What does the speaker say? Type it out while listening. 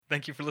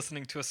Thank you for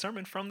listening to a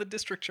sermon from the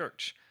District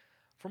Church.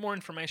 For more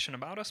information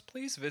about us,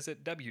 please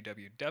visit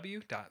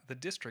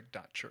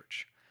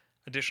www.thedistrict.church.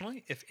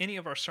 Additionally, if any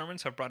of our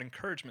sermons have brought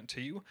encouragement to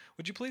you,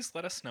 would you please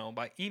let us know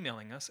by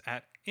emailing us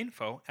at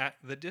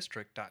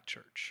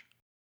info@thedistrict.church.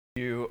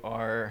 You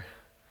are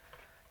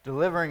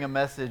delivering a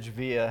message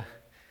via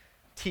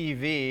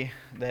TV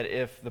that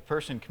if the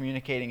person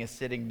communicating is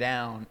sitting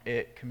down,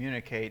 it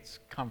communicates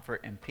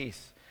comfort and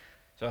peace.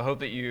 So I hope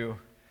that you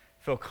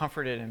feel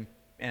comforted and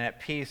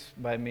at peace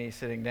by me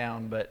sitting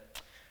down,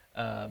 but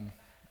I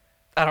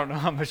don't know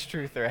how much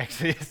truth there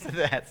actually is to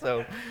that,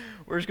 so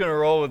we're just going to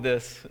roll with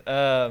this.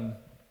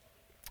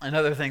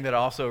 Another thing that I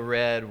also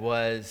read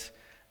was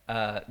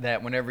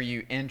that whenever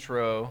you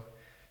intro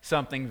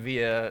something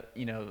via,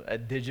 a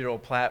digital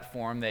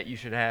platform, that you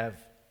should have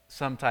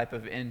some type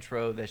of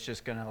intro that's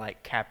just going to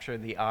capture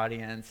the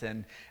audience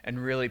and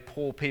really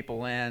pull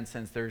people in,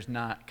 since there's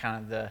not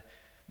kind of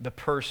the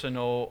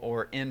personal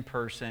or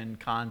in-person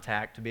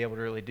contact to be able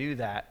to really do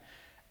that.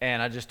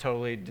 And I just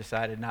totally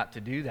decided not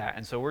to do that.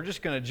 And so we're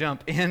just going to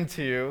jump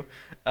into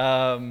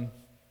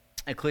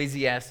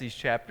Ecclesiastes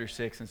chapter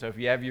 6. And so if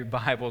you have your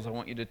Bibles, I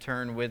want you to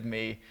turn with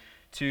me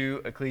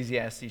to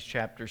Ecclesiastes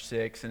chapter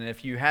 6. And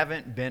if you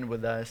haven't been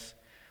with us,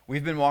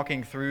 we've been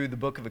walking through the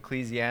book of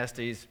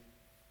Ecclesiastes.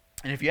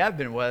 And if you have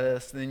been with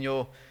us, then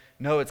you'll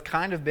know it's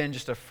kind of been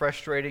just a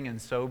frustrating and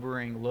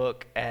sobering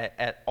look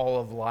at all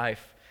of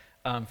life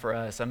for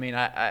us. I mean,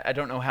 I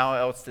don't know how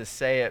else to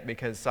say it,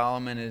 because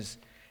Solomon is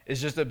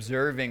just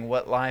observing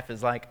what life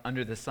is like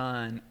under the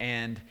sun,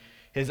 and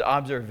his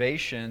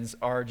observations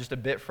are just a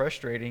bit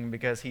frustrating,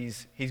 because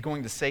he's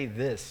going to say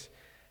this: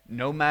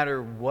 no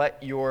matter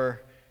what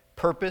your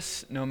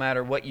purpose, no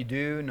matter what you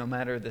do, no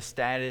matter the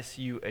status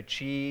you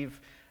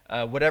achieve,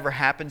 whatever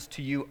happens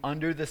to you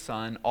under the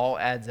sun, all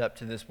adds up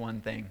to this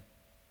one thing: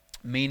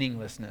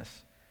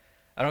 meaninglessness.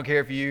 I don't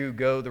care if you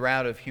go the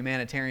route of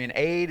humanitarian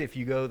aid, if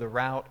you go the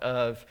route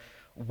of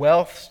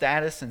wealth,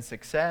 status, and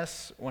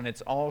success. When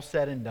it's all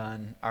said and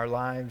done, our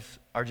lives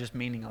are just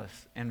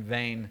meaningless and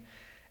vain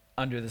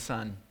under the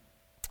sun.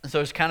 And so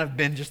it's kind of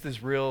been just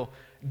this real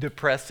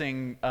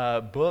depressing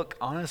book,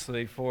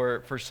 honestly,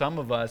 for some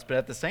of us. But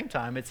at the same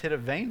time, it's hit a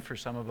vein for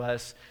some of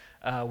us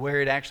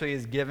where it actually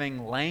is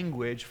giving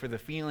language for the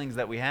feelings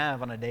that we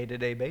have on a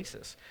day-to-day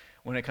basis.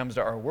 When it comes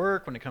to our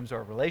work, when it comes to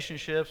our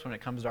relationships, when it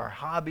comes to our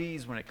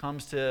hobbies, when it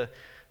comes to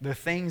the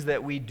things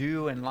that we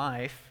do in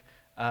life,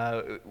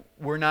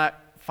 we're not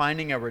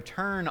finding a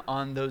return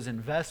on those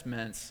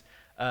investments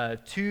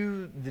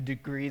to the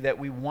degree that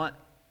we want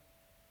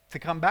to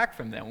come back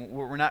from them.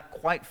 We're not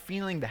quite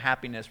feeling the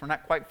happiness. We're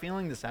not quite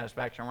feeling the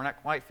satisfaction. We're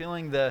not quite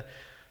feeling the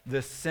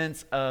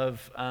sense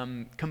of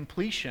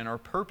completion or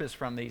purpose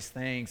from these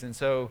things. And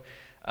so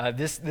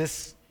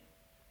this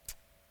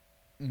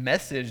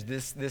message,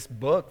 this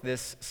book,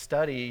 this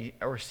study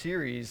or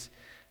series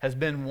has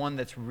been one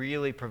that's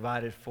really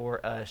provided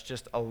for us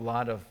just a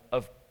lot of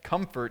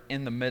comfort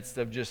in the midst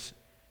of just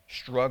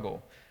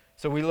struggle.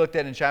 So we looked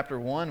at in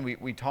chapter 1,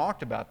 we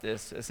talked about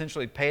this.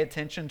 Essentially, pay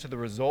attention to the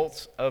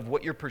results of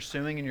what you're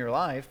pursuing in your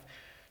life,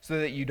 so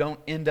that you don't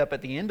end up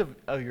at the end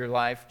of your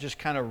life just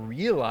kind of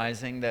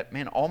realizing that,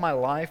 man, all my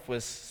life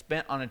was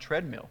spent on a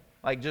treadmill,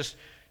 like just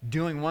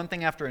doing one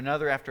thing after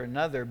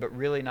another, but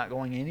really not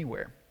going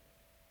anywhere.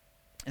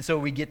 And so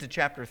we get to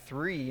chapter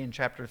 3, and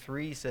chapter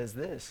 3 says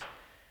this: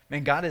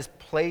 man, God has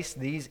placed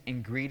these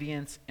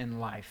ingredients in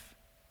life.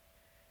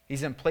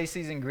 He's placed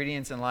these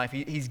ingredients in life.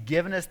 He's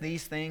given us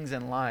these things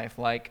in life,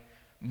 like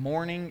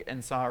mourning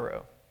and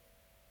sorrow,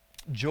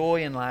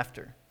 joy and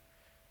laughter,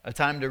 a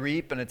time to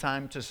reap and a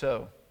time to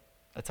sow,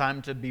 a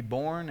time to be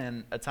born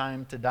and a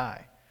time to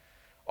die.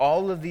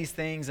 All of these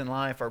things in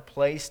life are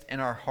placed in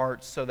our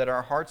hearts so that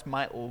our hearts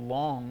might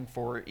long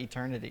for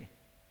eternity,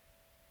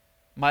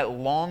 might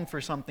long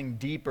for something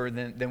deeper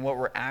than what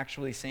we're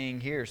actually seeing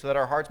here, so that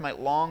our hearts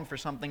might long for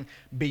something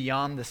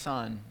beyond the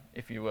sun,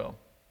 if you will.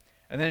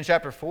 And then in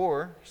chapter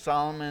 4,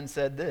 Solomon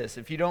said this: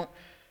 if you don't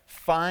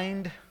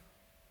find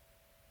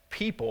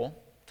people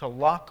to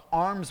lock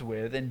arms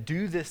with and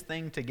do this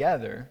thing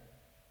together,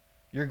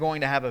 you're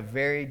going to have a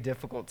very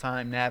difficult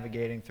time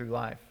navigating through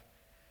life.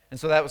 And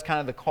so that was kind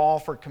of the call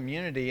for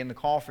community and the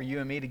call for you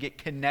and me to get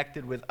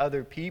connected with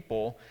other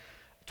people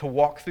to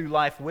walk through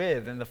life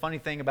with. And the funny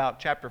thing about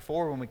chapter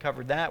 4, when we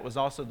covered that, was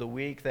also the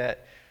week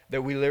that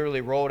we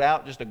literally rolled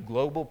out just a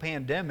global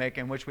pandemic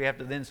in which we have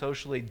to then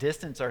socially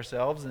distance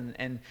ourselves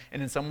and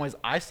in some ways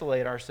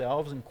isolate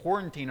ourselves and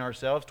quarantine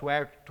ourselves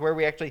to where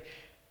we actually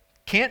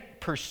can't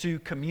pursue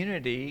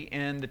community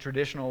in the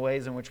traditional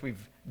ways in which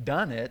we've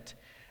done it.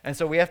 And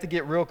so we have to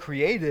get real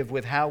creative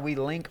with how we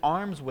link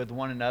arms with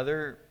one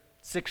another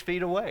 6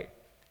 feet away.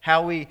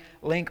 How we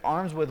link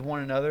arms with one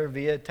another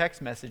via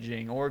text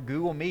messaging or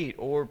Google Meet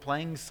or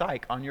playing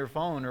Psych on your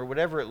phone or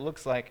whatever it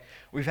looks like.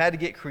 We've had to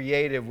get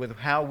creative with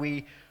how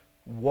we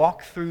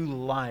walk through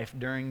life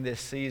during this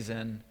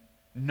season,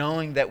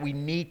 knowing that we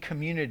need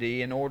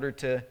community in order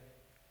to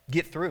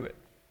get through it.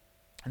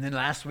 And then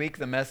last week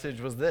the message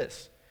was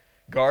this: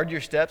 guard your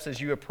steps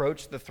as you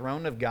approach the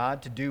throne of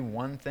God to do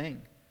one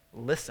thing: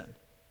 listen.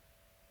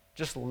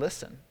 Just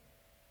listen.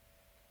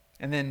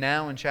 And then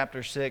now in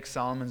chapter 6,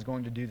 Solomon's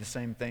going to do the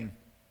same thing.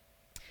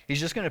 He's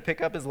just going to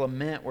pick up his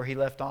lament where he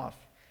left off.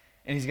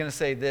 And he's going to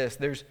say this,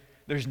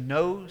 there's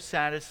no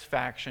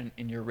satisfaction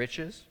in your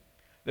riches.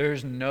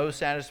 There's no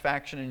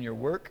satisfaction in your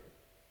work.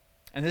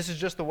 And this is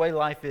just the way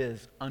life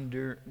is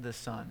under the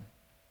sun.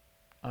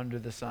 Under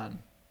the sun.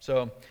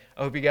 So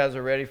I hope you guys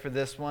are ready for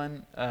this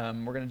one.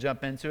 We're going to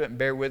jump into it, and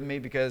bear with me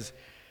because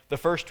the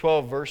first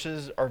 12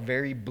 verses are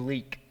very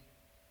bleak.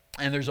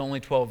 And there's only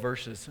 12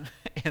 verses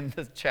in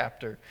the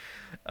chapter.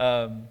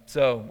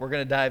 So we're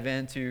going to dive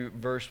into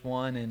verse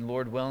 1, and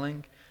Lord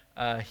willing,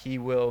 He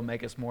will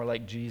make us more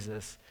like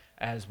Jesus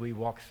as we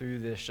walk through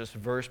this just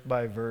verse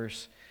by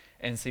verse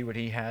and see what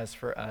He has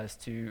for us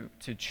to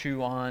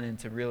chew on and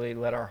to really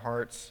let our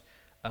hearts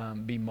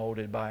be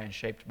molded by and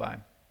shaped by.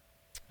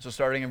 So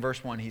starting in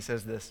verse 1, he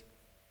says this,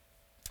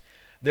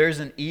 "There is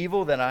an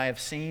evil that I have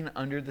seen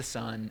under the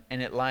sun,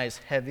 and it lies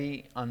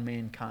heavy on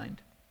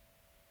mankind."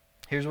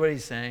 Here's what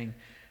he's saying.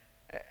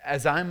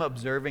 As I'm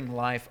observing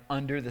life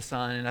under the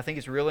sun, and I think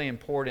it's really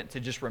important to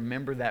just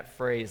remember that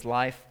phrase,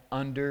 life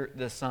under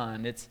the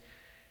sun.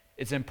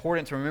 It's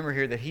important to remember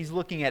here that he's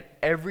looking at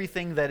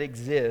everything that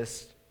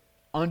exists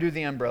under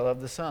the umbrella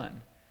of the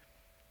sun.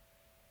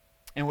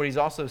 And what he's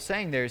also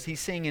saying there is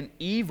he's seeing an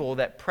evil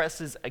that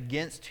presses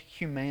against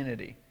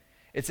humanity.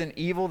 It's an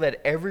evil that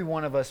every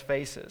one of us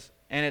faces,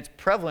 and it's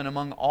prevalent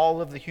among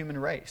all of the human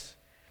race.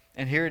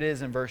 And here it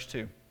is in verse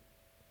 2.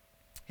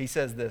 He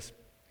says this,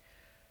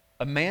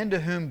 "A man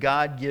to whom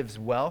God gives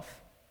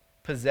wealth,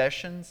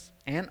 possessions,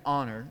 and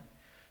honor,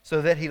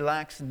 so that he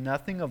lacks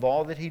nothing of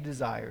all that he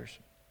desires.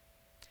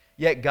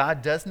 Yet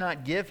God does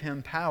not give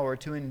him power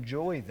to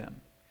enjoy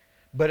them,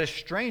 but a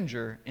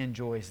stranger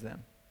enjoys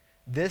them.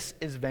 This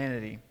is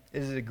vanity.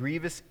 It is a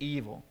grievous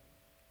evil."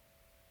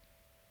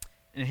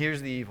 And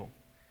here's the evil.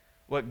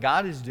 What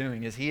God is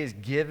doing is He has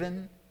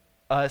given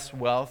us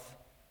wealth,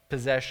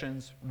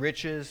 possessions,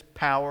 riches,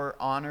 power,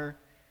 honor.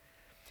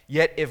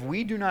 Yet if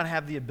we do not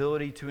have the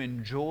ability to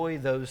enjoy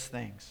those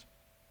things,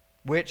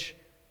 which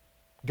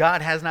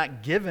God has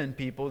not given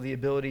people the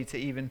ability to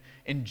even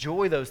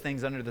enjoy those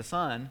things under the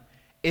sun,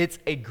 it's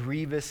a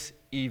grievous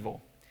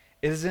evil.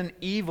 It is an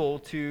evil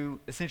to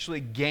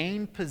essentially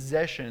gain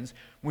possessions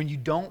when you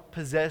don't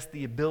possess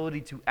the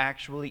ability to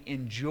actually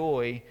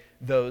enjoy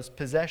those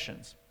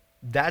possessions.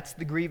 That's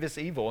the grievous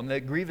evil. And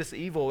the grievous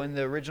evil in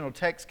the original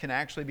text can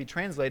actually be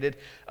translated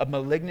a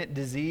malignant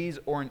disease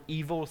or an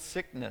evil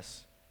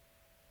sickness.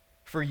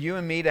 For you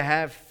and me to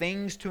have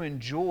things to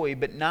enjoy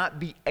but not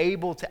be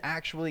able to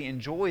actually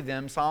enjoy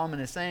them, Solomon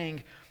is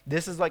saying,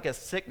 this is like a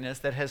sickness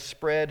that has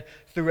spread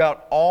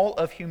throughout all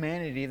of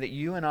humanity, that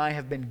you and I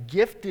have been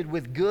gifted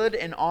with good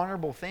and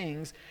honorable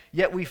things,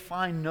 yet we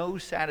find no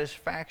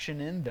satisfaction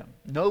in them,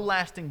 no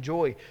lasting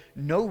joy,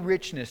 no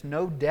richness,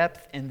 no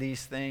depth in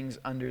these things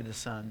under the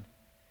sun.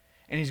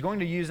 And he's going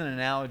to use an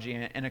analogy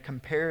and a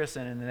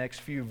comparison in the next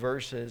few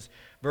verses,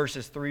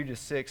 verses 3 to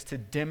 6, to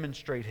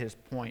demonstrate his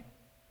point.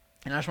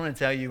 And I just want to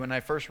tell you, when I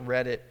first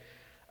read it,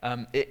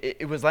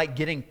 it was like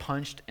getting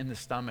punched in the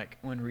stomach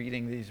when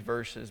reading these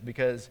verses,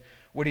 because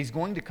what he's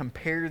going to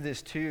compare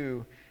this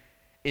to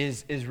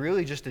is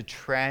really just a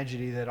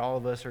tragedy that all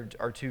of us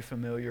are too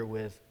familiar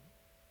with.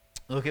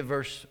 Look at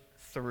verse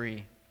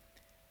 3.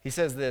 He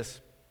says this,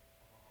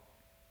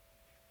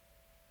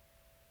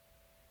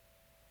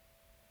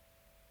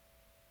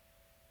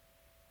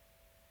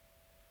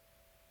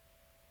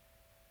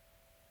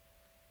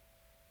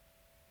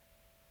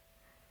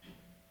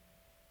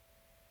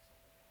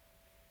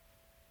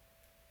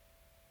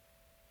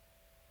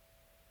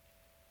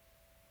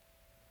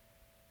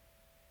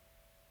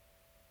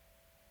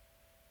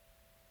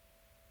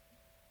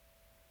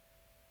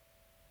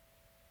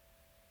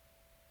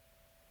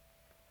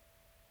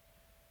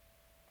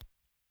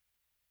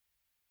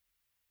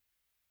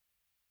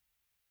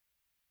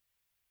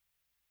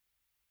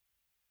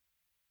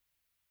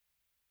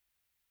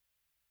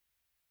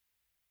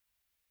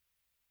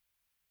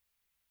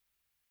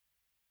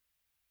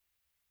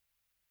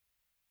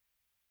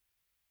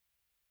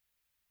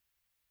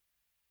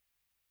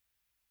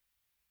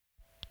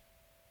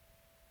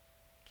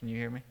 can you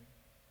hear me?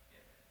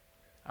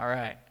 All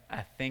right,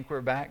 I think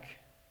we're back.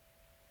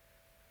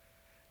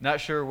 Not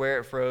sure where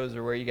it froze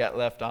or where you got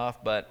left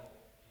off, but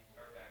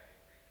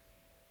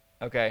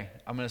okay,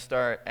 I'm going to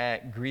start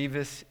at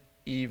grievous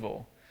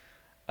evil.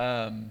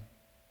 Okay.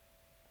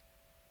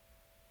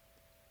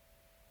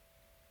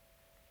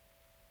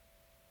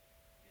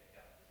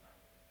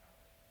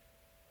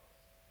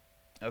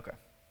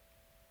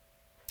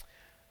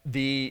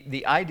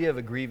 The idea of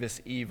a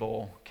grievous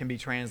evil can be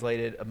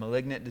translated a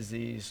malignant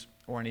disease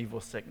or an evil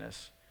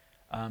sickness.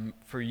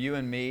 For you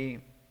and me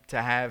to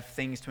have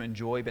things to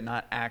enjoy but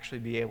not actually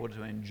be able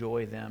to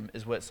enjoy them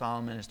is what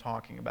Solomon is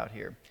talking about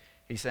here.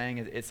 He's saying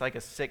it's like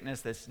a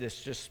sickness that's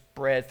just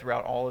spread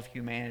throughout all of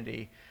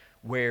humanity,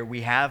 where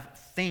we have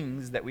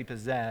things that we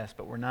possess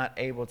but we're not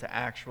able to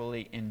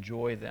actually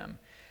enjoy them.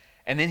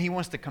 And then he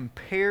wants to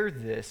compare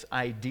this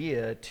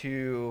idea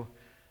to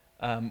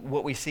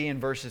what we see in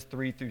verses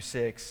 3 through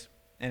 6.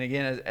 And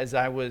again, as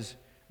I was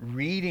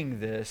reading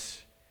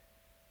this,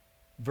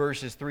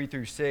 verses 3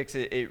 through 6,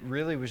 it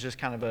really was just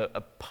kind of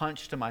a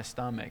punch to my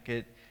stomach.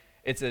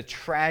 It's a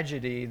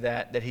tragedy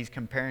that he's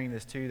comparing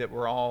this to that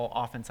we're all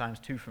oftentimes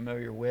too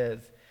familiar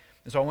with.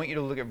 And so I want you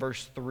to look at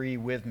verse 3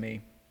 with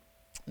me.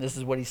 This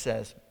is what he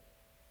says.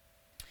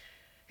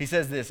 He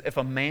says this, "If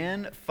a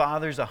man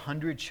fathers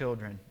 100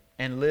 children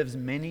and lives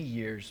many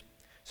years,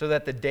 so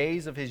that the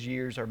days of his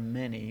years are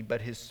many,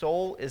 but his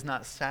soul is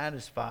not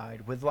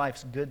satisfied with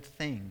life's good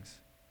things."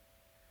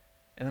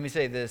 And let me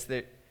say this,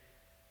 that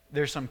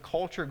there's some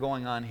culture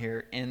going on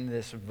here in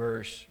this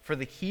verse. For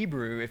the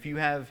Hebrew, if you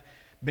have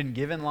been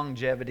given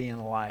longevity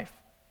in life,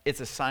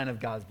 it's a sign of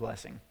God's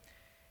blessing.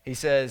 He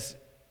says,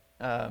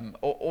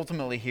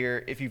 ultimately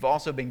here, if you've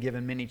also been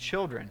given many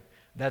children,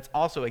 that's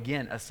also,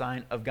 again, a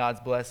sign of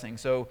God's blessing.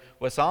 So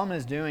what Solomon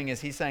is doing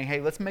is he's saying, hey,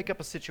 let's make up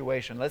a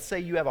situation. Let's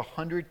say you have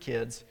 100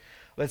 kids.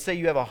 Let's say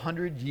you have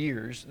 100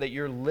 years that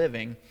you're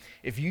living.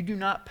 If you do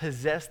not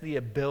possess the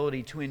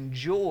ability to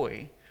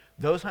enjoy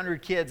those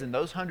 100 kids and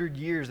those 100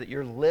 years that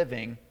you're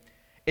living,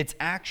 it's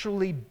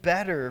actually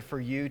better for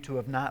you to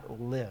have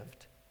not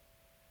lived.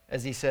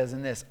 As he says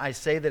in this, "I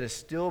say that a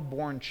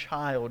stillborn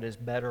child is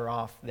better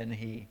off than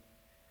he."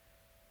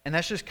 And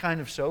that's just kind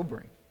of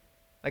sobering.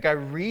 Like I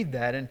read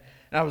that and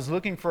I was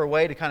looking for a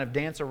way to kind of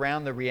dance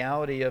around the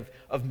reality of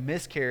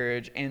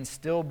miscarriage and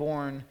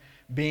stillborn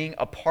being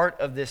a part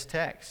of this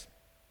text.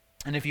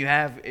 And if you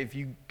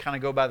kind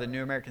of go by the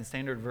New American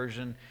Standard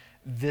Version,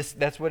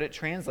 that's what it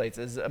translates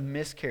as, a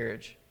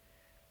miscarriage.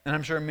 And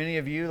I'm sure many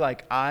of you,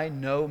 like I,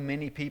 know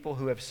many people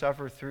who have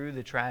suffered through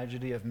the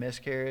tragedy of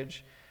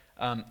miscarriage.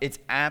 It's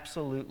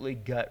absolutely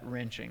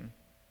gut-wrenching.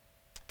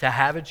 To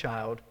have a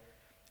child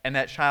and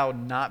that child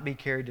not be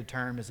carried to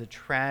term is a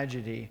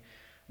tragedy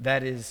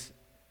that is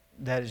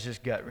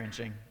just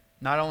gut-wrenching.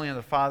 Not only on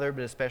the father,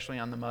 but especially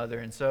on the mother.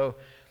 And so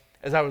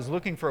as I was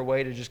looking for a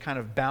way to just kind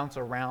of bounce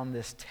around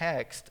this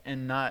text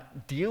and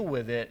not deal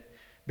with it,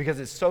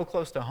 because it's so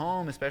close to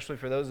home, especially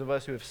for those of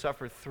us who have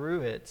suffered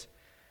through it.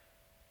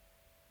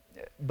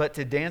 But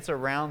to dance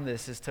around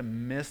this is to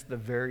miss the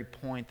very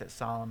point that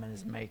Solomon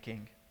is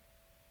making.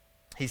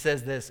 He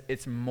says this,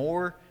 it's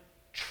more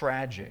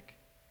tragic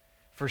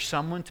for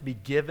someone to be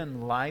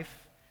given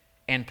life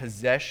and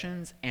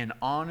possessions and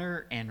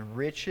honor and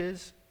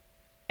riches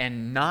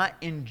and not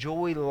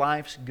enjoy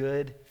life's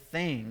good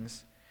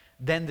things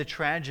than the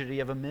tragedy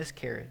of a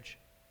miscarriage.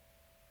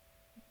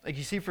 Like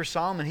you see, for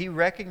Solomon, he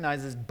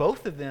recognizes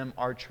both of them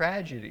are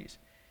tragedies.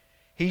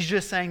 He's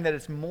just saying that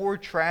it's more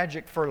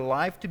tragic for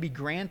life to be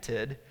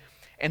granted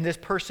and this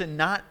person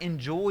not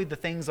enjoy the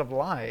things of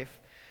life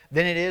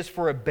than it is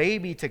for a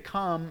baby to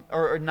come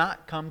or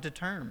not come to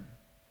term.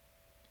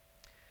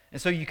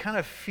 And so you kind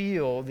of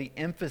feel the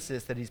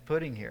emphasis that he's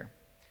putting here.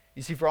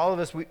 You see, for all of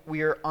us,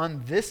 we are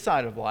on this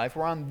side of life.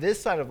 We're on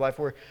this side of life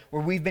where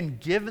we've been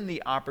given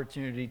the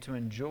opportunity to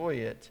enjoy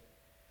it.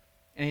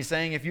 And he's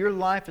saying if your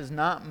life is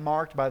not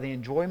marked by the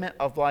enjoyment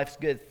of life's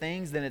good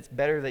things, then it's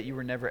better that you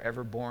were never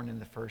ever born in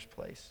the first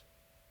place.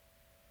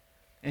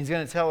 And he's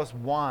going to tell us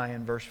why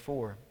in verse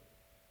 4.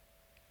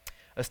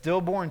 "A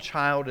stillborn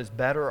child is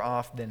better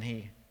off than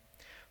he,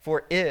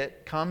 for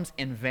it comes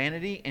in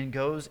vanity and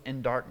goes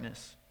in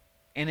darkness.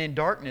 And in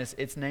darkness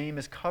its name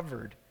is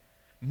covered.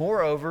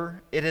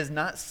 Moreover, it has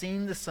not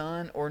seen the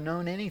sun or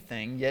known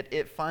anything, yet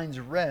it finds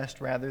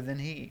rest rather than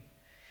he.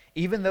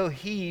 Even though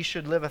he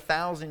should live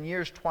 1,000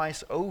 years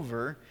twice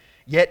over,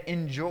 yet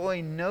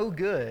enjoy no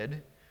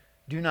good,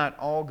 do not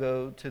all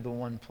go to the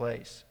one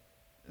place."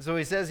 So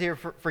he says here,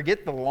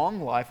 forget the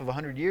long life of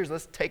 100 years.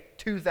 Let's take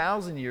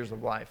 2,000 years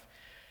of life.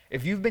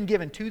 If you've been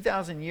given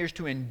 2,000 years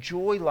to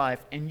enjoy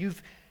life and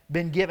you've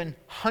been given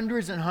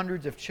hundreds and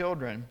hundreds of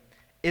children,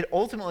 it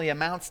ultimately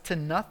amounts to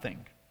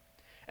nothing.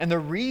 And the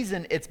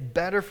reason it's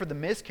better for the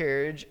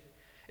miscarriage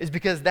is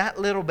because that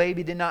little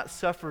baby did not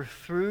suffer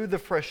through the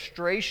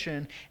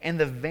frustration and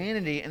the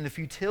vanity and the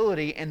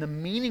futility and the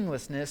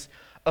meaninglessness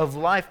of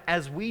life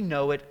as we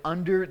know it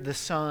under the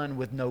sun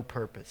with no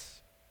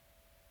purpose.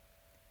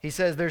 He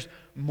says there's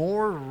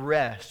more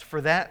rest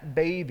for that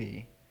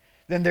baby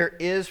than there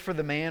is for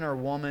the man or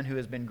woman who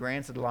has been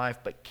granted life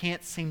but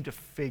can't seem to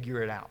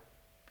figure it out.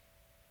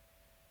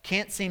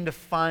 Can't seem to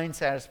find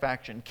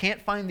satisfaction.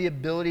 Can't find the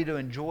ability to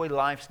enjoy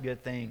life's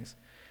good things.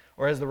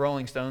 Or as the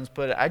Rolling Stones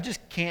put it, I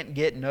just can't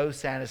get no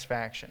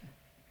satisfaction.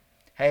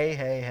 Hey,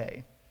 hey,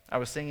 hey. I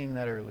was singing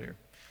that earlier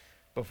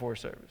before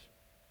service.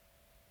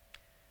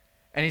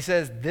 And he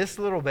says this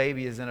little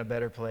baby is in a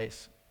better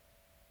place.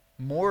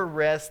 More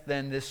rest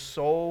than this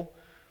soul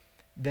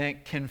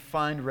that can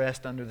find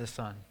rest under the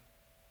sun.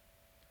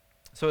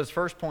 So his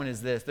first point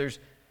is this.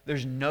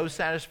 There's no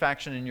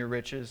satisfaction in your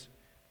riches,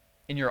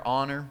 in your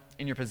honor,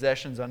 in your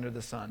possessions under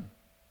the sun.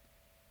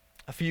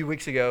 A few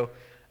weeks ago,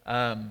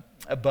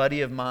 a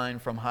buddy of mine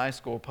from high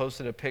school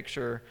posted a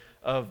picture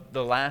of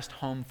the last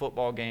home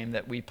football game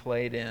that we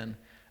played in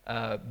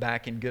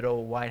back in good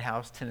old White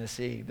House,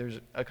 Tennessee. There's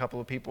a couple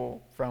of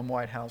people from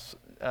White House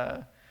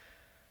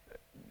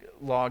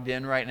logged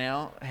in right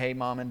now. Hey,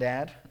 Mom and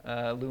Dad.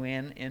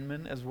 Luann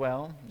Inman as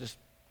well. Just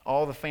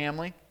all the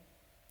family.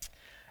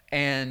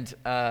 And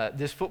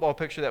this football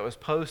picture that was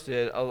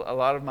posted, a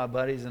lot of my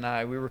buddies and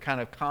I, we were kind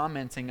of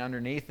commenting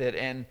underneath it.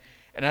 And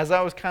as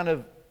I was kind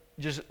of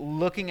just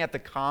looking at the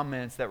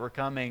comments that were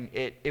coming,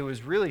 it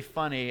was really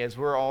funny as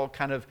we're all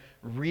kind of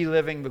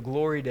reliving the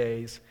glory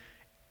days.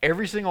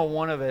 Every single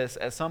one of us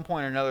at some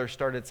point or another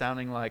started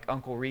sounding like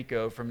Uncle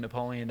Rico from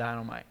Napoleon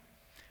Dynamite.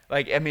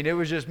 Like, I mean, it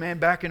was just, man,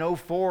 back in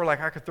 '04, like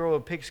I could throw a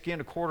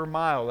pigskin a quarter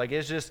mile. Like,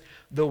 it's just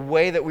the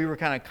way that we were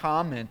kind of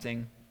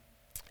commenting.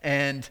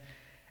 And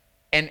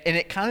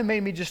it kind of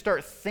made me just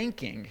start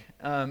thinking,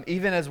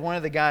 even as one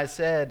of the guys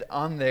said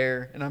on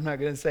there, and I'm not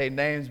going to say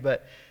names,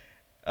 but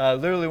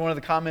literally one of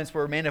the comments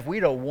were, man, if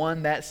we'd have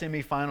won that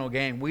semifinal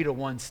game, we'd have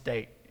won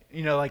state.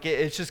 You know, like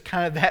it's just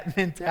kind of that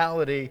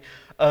mentality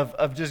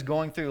of just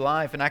going through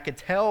life. And I could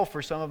tell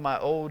for some of my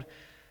old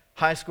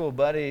high school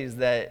buddies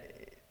that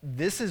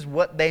this is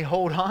what they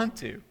hold on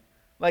to.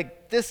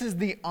 Like, this is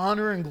the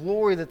honor and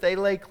glory that they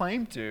lay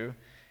claim to.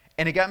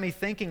 And it got me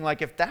thinking,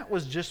 like, if that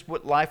was just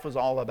what life was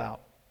all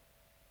about,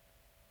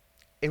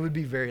 it would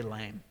be very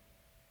lame.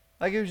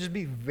 Like, it would just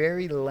be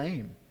very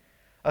lame.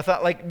 I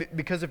thought, like,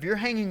 because if you're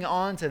hanging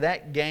on to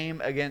that game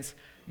against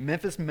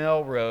Memphis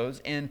Melrose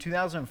in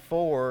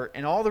 2004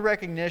 and all the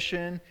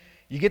recognition,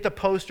 you get the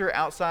poster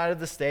outside of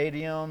the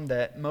stadium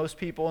that most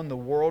people in the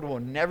world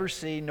will never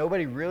see.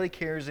 Nobody really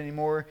cares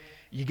anymore.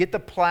 You get the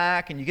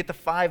plaque and you get the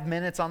 5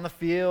 minutes on the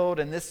field.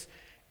 And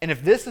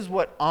if this is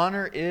what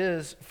honor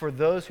is for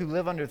those who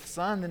live under the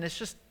sun, then it's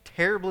just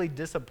terribly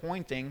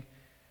disappointing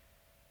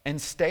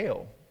and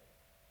stale.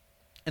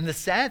 And the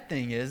sad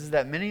thing is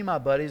that many of my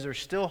buddies are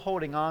still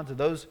holding on to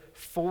those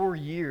 4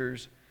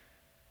 years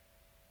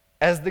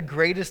as the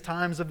greatest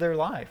times of their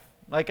life.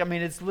 Like, I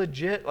mean, it's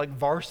legit, like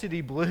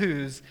varsity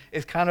blues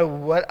is kind of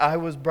what I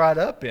was brought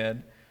up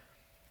in.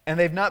 And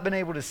they've not been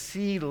able to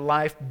see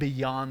life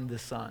beyond the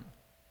sun.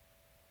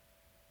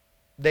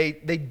 They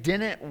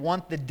didn't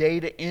want the day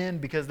to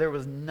end because there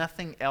was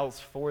nothing else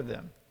for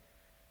them.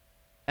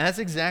 And that's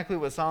exactly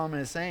what Solomon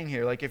is saying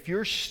here. Like, if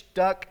you're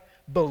stuck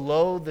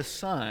below the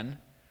sun,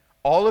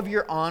 all of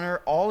your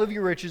honor, all of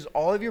your riches,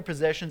 all of your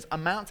possessions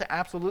amount to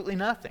absolutely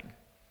nothing.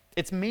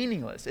 It's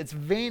meaningless. It's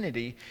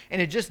vanity. And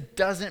it just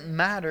doesn't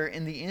matter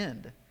in the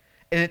end.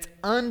 And it's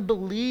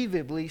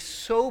unbelievably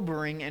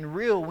sobering and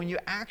real when you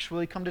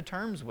actually come to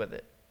terms with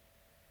it.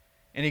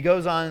 And he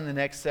goes on in the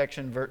next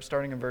section,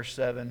 starting in verse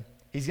 7.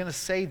 He's going to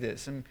say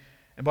this. And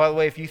by the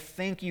way, if you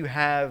think you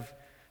have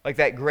like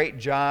that great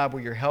job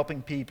where you're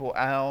helping people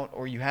out,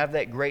 or you have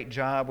that great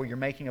job where you're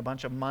making a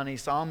bunch of money,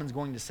 Solomon's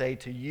going to say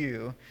to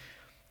you,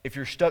 if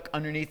you're stuck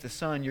underneath the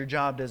sun, your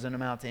job doesn't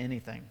amount to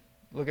anything.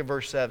 Look at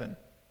verse 7.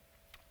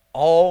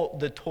 All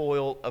the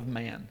toil of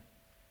man,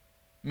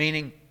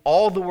 meaning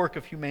all the work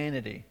of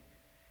humanity,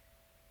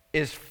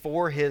 is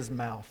for his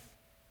mouth,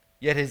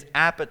 yet his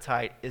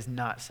appetite is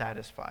not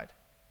satisfied.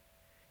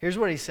 Here's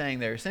what he's saying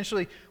there.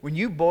 Essentially, when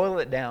you boil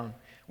it down,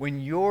 when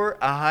you're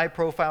a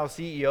high-profile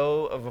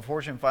CEO of a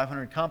Fortune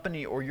 500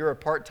 company, or you're a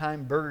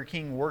part-time Burger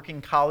King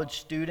working college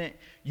student,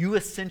 you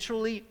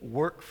essentially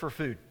work for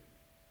food.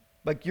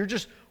 Like, you're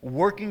just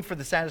working for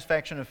the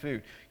satisfaction of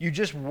food. You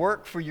just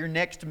work for your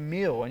next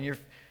meal, and you're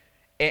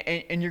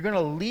going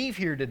to leave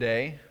here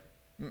today,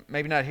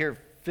 maybe not here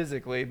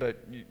physically,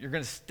 but you're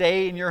going to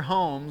stay in your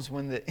homes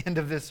when the end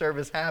of this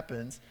service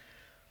happens.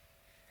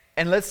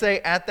 And let's say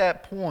at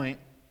that point,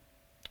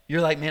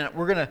 you're like, man,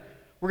 we're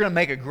gonna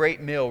make a great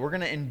meal. We're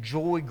gonna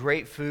enjoy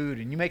great food,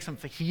 and you make some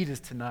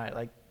fajitas tonight.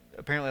 Like,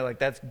 apparently, like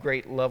that's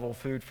great level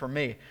food for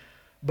me.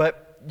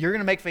 But you're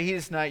gonna make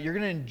fajitas tonight. You're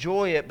gonna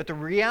enjoy it. But the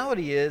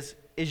reality is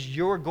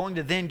you're going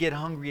to then get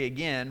hungry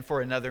again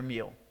for another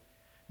meal,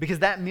 because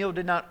that meal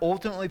did not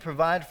ultimately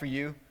provide for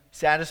you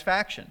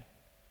satisfaction.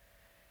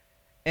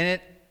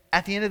 And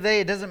at the end of the day,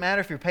 it doesn't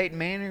matter if you're Peyton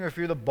Manning or if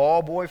you're the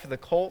ball boy for the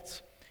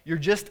Colts. You're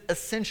just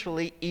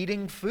essentially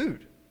eating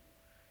food.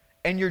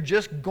 And you're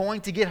just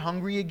going to get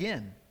hungry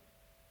again.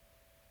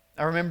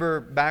 I remember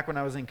back when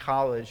I was in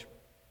college,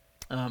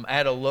 I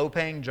had a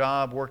low-paying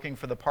job working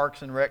for the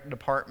Parks and Rec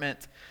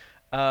department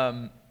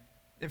for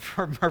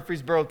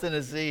Murfreesboro,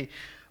 Tennessee.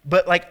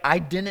 But like, I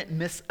didn't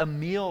miss a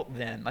meal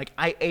then. Like,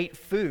 I ate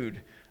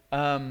food.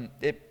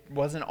 It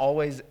wasn't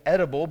always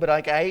edible, but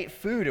like, I ate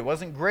food. It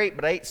wasn't great,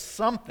 but I ate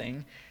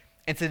something.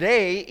 And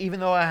today, even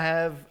though I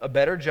have a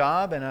better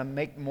job and I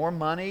make more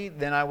money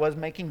than I was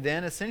making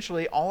then,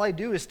 essentially all I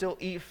do is still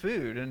eat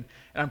food. And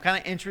I'm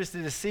kind of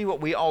interested to see what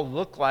we all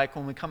look like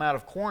when we come out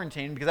of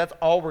quarantine, because that's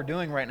all we're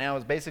doing right now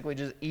is basically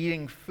just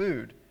eating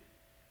food.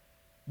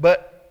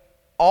 But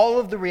all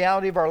of the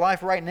reality of our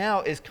life right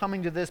now is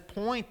coming to this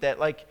point that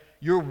like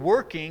you're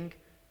working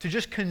to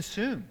just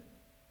consume.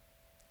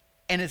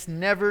 And it's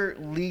never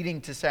leading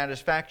to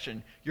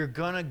satisfaction. You're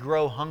going to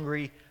grow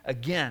hungry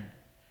again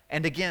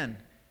and again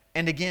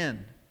and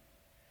again.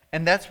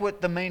 And that's what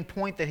the main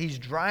point that he's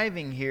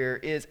driving here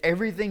is.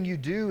 Everything you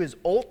do is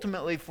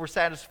ultimately for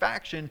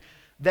satisfaction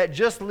that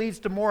just leads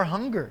to more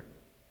hunger.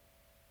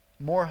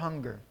 More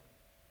hunger.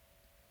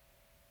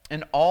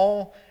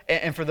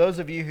 And for those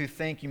of you who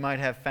think you might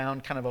have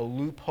found kind of a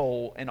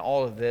loophole in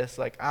all of this,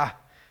 like, I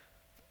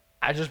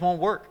just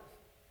won't work.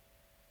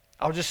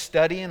 I'll just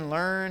study and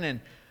learn, and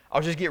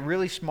I'll just get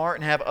really smart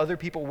and have other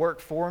people work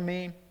for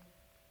me.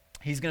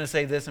 He's going to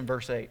say this in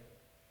verse 8.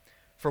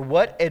 For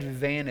what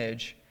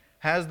advantage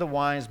has the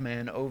wise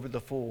man over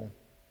the fool?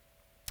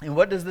 And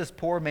what does this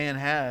poor man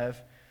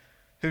have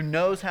who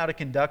knows how to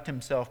conduct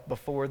himself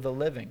before the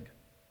living?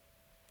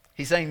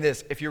 He's saying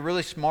this: if you're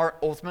really smart,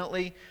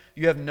 ultimately,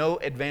 you have no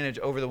advantage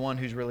over the one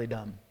who's really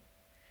dumb.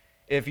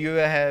 If you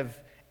have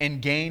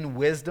and gain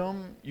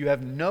wisdom, you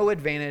have no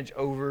advantage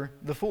over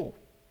the fool.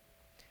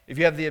 If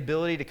you have the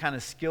ability to kind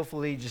of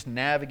skillfully just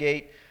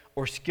navigate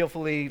or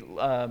skillfully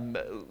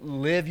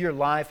live your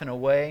life in a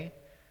way,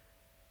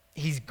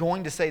 he's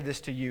going to say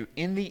this to you: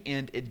 in the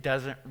end, it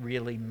doesn't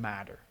really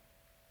matter.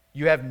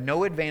 You have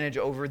no advantage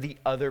over the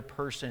other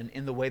person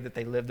in the way that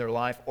they live their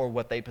life or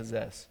what they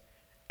possess.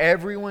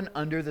 Everyone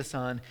under the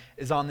sun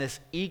is on this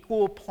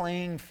equal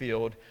playing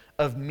field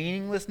of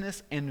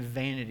meaninglessness and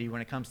vanity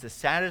when it comes to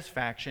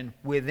satisfaction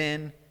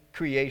within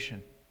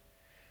creation.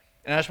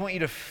 And I just want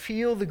you to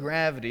feel the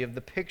gravity of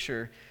the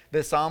picture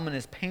that Solomon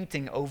is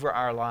painting over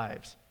our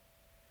lives.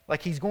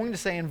 Like he's going to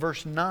say in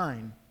verse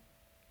 9,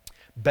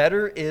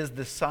 better is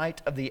the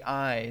sight of the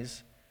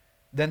eyes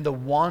than the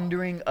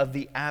wandering of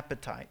the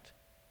appetite.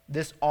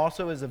 This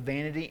also is a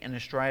vanity and a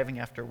striving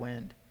after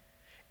wind.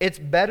 It's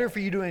better for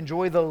you to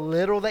enjoy the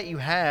little that you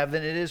have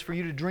than it is for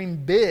you to dream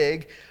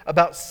big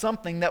about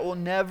something that will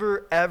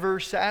never,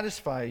 ever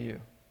satisfy you.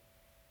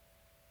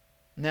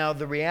 Now,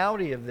 the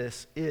reality of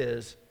this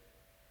is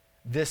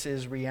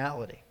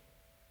reality.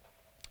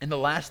 In the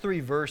last three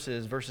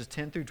verses, verses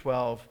 10 through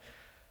 12,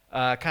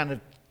 kind of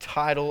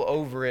title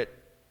over it,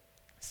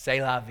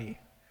 C'est la vie,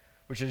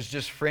 which is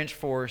just French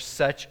for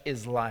such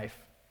is life.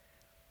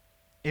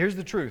 Here's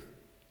the truth.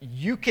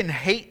 You can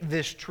hate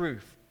this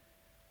truth.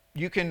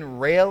 You can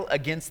rail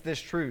against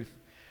this truth,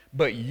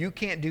 but you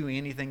can't do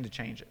anything to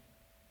change it.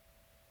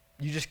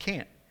 You just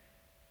can't.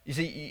 You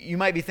see, you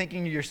might be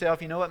thinking to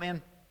yourself, you know what,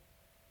 man?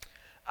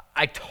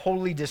 I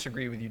totally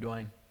disagree with you,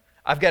 Dwayne.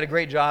 I've got a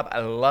great job. I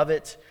love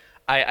it.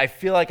 I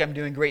feel like I'm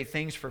doing great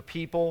things for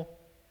people.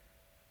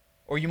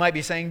 Or you might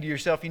be saying to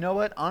yourself, you know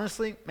what?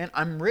 Honestly, man,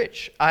 I'm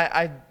rich.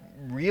 I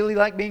really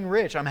like being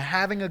rich. I'm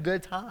having a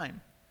good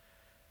time.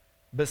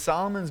 But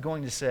Solomon's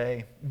going to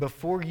say,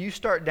 before you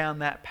start down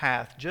that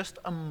path, just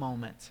a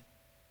moment,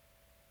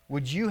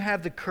 would you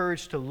have the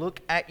courage to look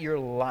at your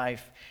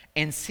life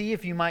and see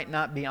if you might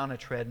not be on a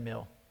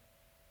treadmill?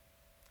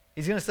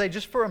 He's going to say,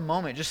 just for a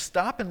moment, just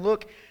stop and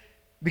look,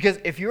 because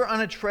if you're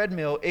on a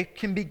treadmill, it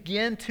can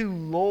begin to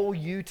lull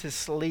you to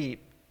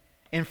sleep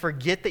and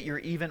forget that you're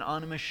even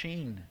on a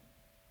machine.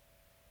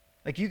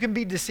 Like you can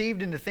be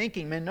deceived into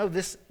thinking, man, no,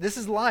 this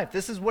is life.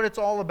 This is what it's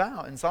all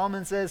about. And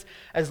Solomon says,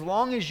 as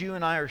long as you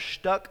and I are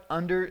stuck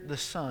under the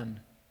sun,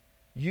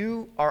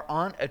 you are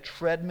on a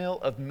treadmill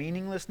of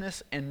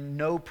meaninglessness and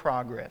no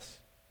progress.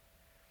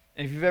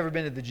 And if you've ever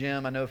been to the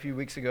gym, I know a few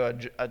weeks ago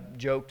I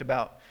joked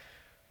about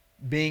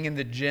being in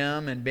the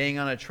gym and being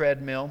on a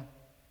treadmill.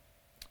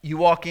 You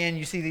walk in,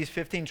 you see these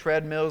 15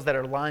 treadmills that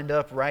are lined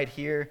up right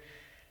here,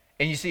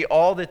 and you see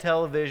all the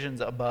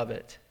televisions above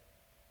it.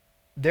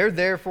 They're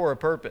there for a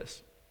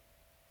purpose.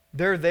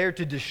 They're there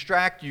to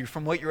distract you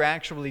from what you're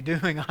actually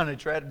doing on a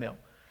treadmill.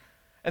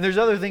 And there's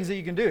other things that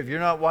you can do. If you're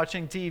not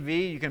watching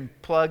TV, you can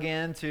plug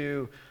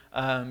into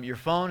your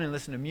phone and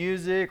listen to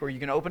music, or you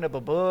can open up a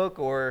book,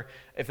 or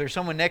if there's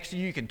someone next to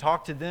you, you can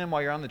talk to them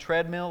while you're on the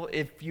treadmill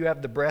if you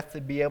have the breath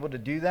to be able to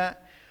do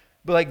that.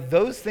 But like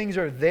those things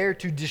are there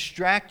to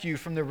distract you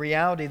from the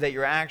reality that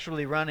you're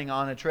actually running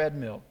on a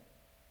treadmill.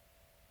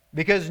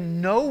 Because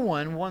no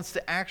one wants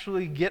to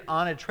actually get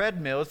on a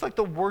treadmill. It's like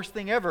the worst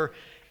thing ever,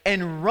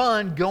 and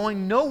run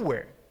going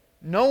nowhere.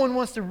 No one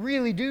wants to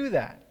really do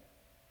that.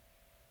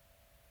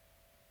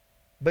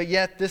 But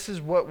yet, this is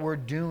what we're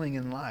doing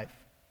in life.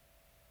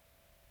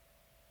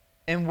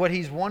 And what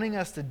he's wanting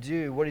us to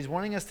do, what he's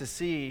wanting us to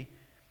see,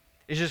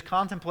 is just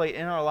contemplate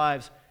in our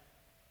lives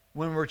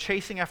when we're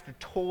chasing after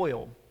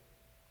toil,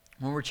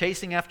 when we're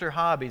chasing after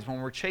hobbies,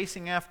 when we're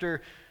chasing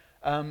after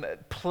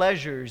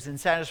pleasures and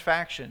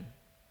satisfaction,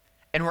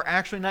 and we're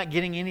actually not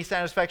getting any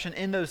satisfaction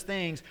in those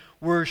things,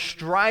 we're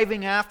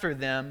striving after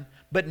them,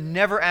 but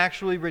never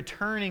actually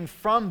returning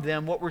from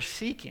them what we're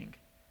seeking.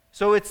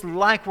 So it's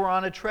like we're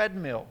on a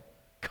treadmill,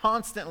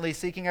 constantly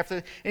seeking after.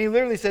 And he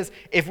literally says,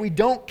 if we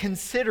don't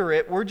consider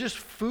it, we're just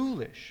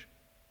foolish.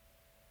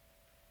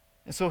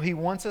 And so he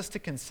wants us to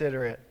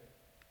consider it.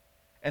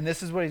 And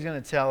this is what he's going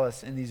to tell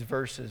us in these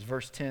verses,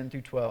 verse 10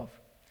 through 12.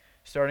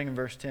 Starting in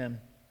verse 10.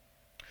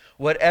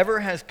 Whatever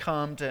has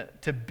come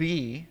to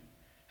be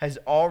has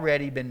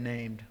already been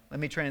named. Let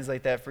me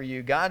translate that for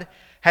you. God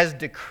has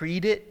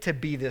decreed it to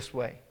be this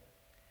way.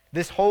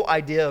 This whole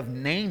idea of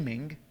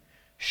naming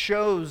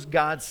shows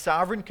God's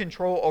sovereign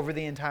control over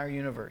the entire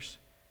universe.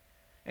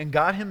 And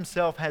God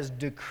himself has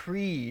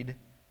decreed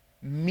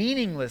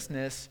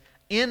meaninglessness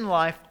in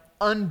life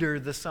under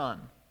the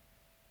sun.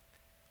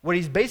 What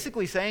he's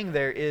basically saying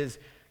there is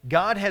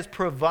God has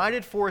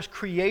provided for us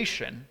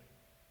creation.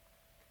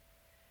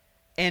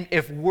 And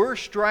if we're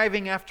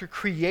striving after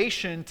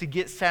creation to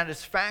get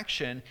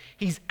satisfaction,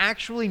 He's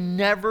actually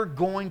never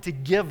going to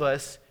give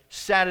us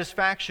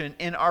satisfaction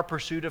in our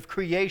pursuit of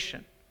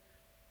creation.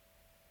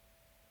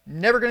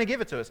 Never going to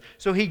give it to us.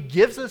 So He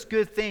gives us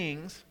good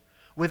things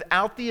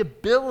without the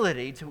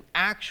ability to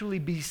actually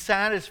be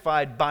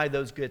satisfied by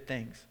those good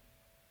things.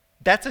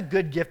 That's a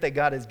good gift that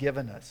God has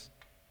given us.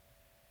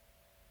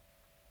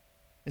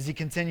 As he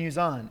continues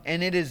on,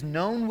 and it is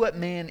known what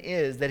man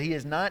is, that he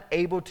is not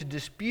able to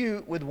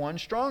dispute with one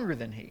stronger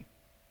than he.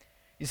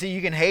 You see,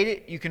 you can hate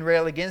it, you can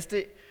rail against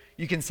it,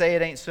 you can say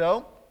it ain't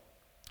so,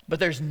 but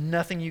there's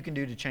nothing you can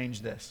do to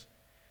change this.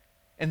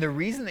 And the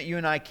reason that you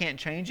and I can't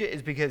change it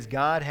is because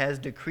God has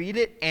decreed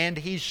it, and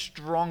He's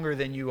stronger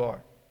than you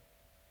are.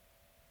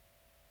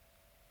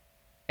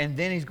 And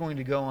then He's going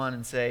to go on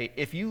and say,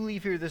 if you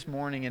leave here this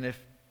morning, and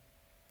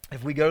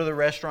if we go to the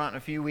restaurant in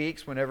a few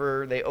weeks,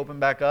 whenever they open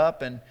back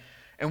up, and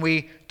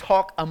we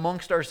talk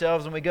amongst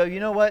ourselves and we go,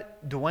 you know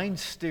what? Dwayne's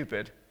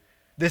stupid.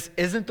 This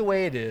isn't the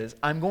way it is.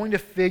 I'm going to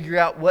figure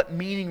out what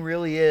meaning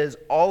really is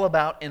all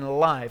about in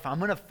life. I'm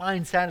going to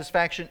find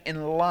satisfaction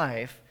in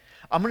life.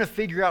 I'm going to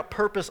figure out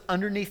purpose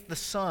underneath the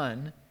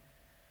sun.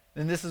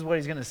 Then this is what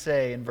he's going to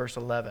say in verse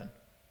 11.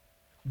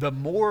 The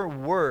more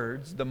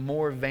words, the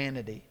more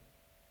vanity.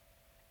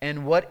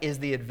 And what is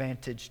the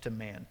advantage to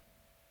man?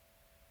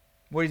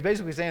 What he's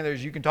basically saying there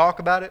is you can talk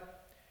about it.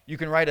 You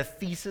can write a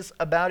thesis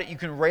about it. You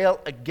can rail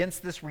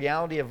against this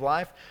reality of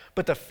life.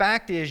 But the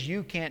fact is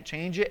you can't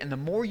change it. And the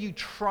more you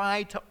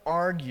try to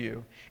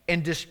argue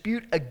and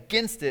dispute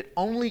against it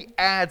only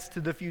adds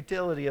to the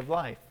futility of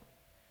life.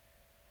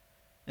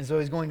 And so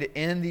he's going to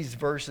end these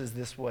verses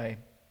this way.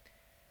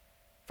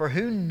 For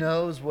who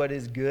knows what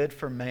is good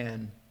for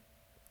man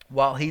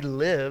while he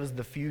lives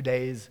the few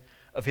days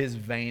of his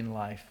vain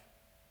life,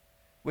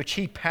 which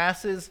he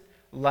passes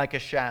like a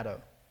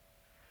shadow?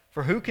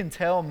 For who can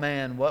tell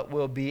man what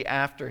will be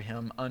after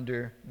him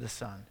under the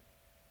sun?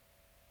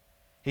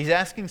 He's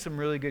asking some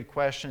really good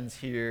questions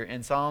here,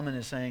 and Solomon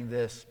is saying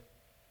this.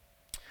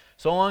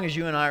 So long as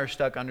you and I are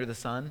stuck under the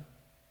sun,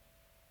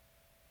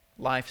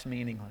 life's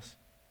meaningless.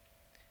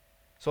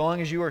 So long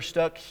as you are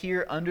stuck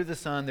here under the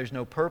sun, there's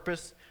no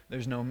purpose,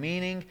 there's no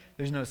meaning,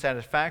 there's no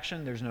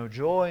satisfaction, there's no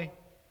joy.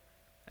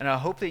 And I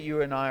hope that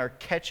you and I are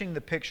catching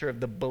the picture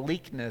of the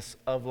bleakness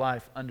of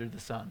life under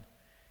the sun.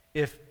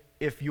 If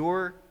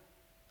you're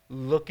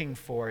looking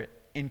for it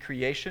in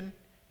creation,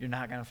 you're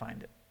not going to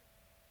find it.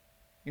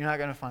 You're not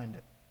going to find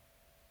it.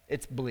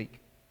 It's bleak.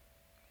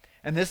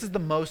 And this is the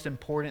most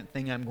important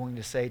thing I'm going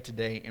to say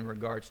today in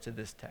regards to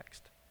this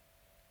text.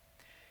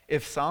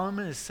 If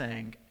Solomon is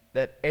saying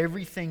that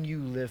everything you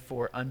live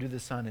for under the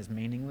sun is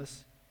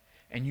meaningless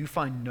and you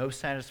find no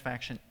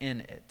satisfaction in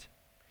it,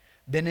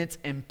 then it's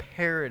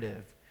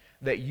imperative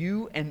that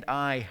you and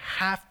I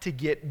have to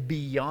get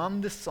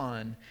beyond the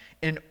sun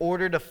in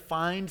order to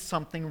find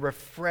something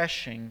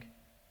refreshing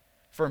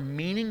for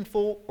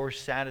meaningful or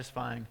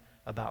satisfying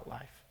about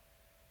life.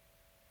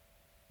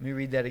 Let me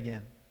read that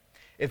again.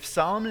 If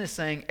Solomon is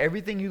saying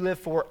everything you live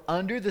for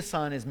under the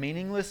sun is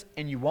meaningless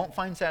and you won't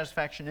find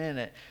satisfaction in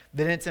it,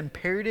 then it's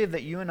imperative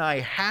that you and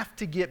I have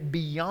to get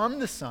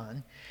beyond the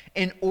sun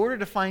in order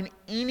to find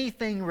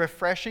anything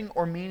refreshing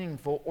or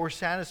meaningful or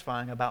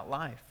satisfying about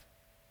life.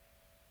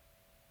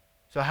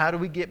 So how do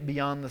we get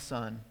beyond the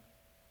sun?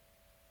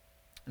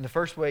 And the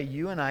first way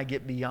you and I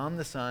get beyond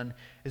the sun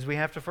is we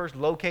have to first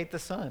locate the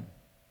sun.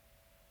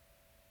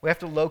 We have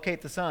to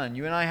locate the sun.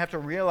 You and I have to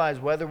realize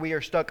whether we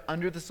are stuck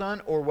under the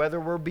sun or whether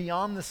we're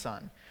beyond the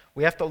sun.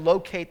 We have to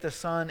locate the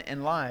sun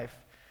in life.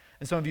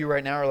 And some of you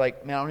right now are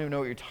like, man, I don't even know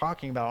what you're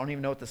talking about. I don't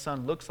even know what the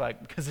sun looks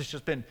like because it's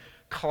just been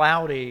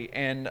cloudy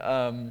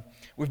and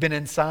we've been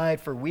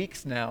inside for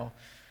weeks now.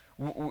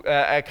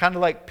 I kind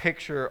of like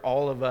picture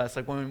all of us,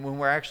 like when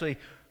we're actually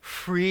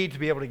free to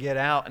be able to get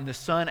out and the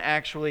sun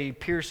actually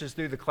pierces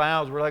through the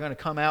clouds. We're like going to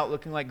come out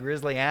looking like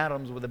Grizzly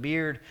Adams with a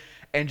beard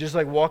and just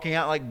like walking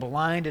out like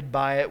blinded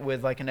by it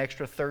with like an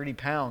extra 30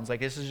 pounds.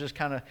 Like this is just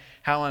kind of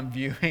how I'm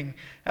viewing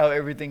how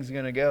everything's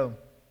going to go.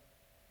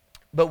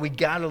 But we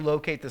got to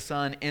locate the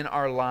sun in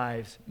our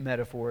lives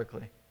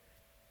metaphorically.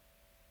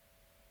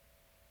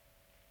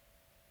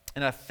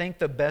 And I think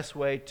the best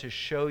way to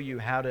show you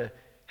how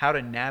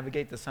to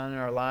navigate the sun in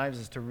our lives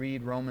is to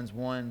read Romans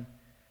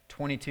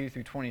 1:22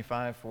 through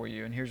 25 for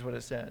you. And here's what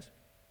it says.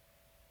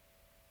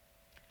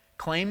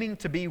 Claiming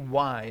to be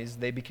wise,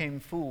 they became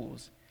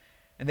fools,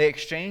 and they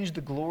exchanged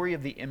the glory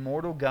of the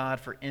immortal God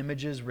for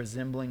images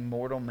resembling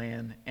mortal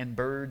man and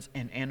birds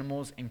and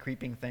animals and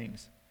creeping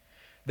things.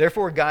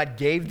 Therefore God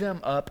gave them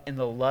up in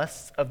the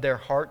lusts of their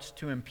hearts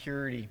to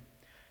impurity,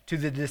 to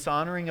the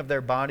dishonoring of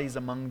their bodies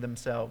among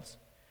themselves,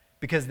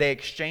 because they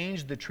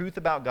exchanged the truth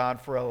about God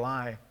for a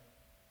lie.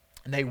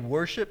 And they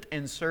worshiped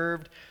and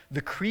served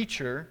the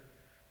creature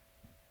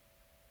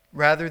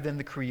rather than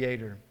the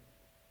Creator,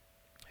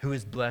 who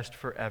is blessed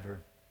forever.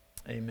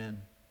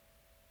 Amen.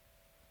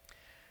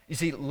 You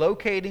see,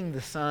 locating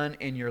the sun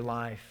in your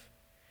life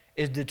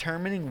is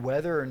determining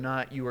whether or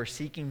not you are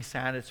seeking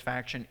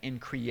satisfaction in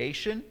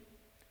creation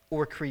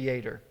or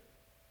creator.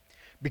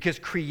 Because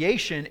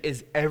creation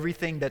is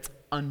everything that's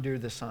under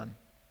the sun.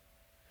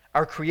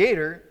 Our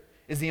creator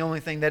is the only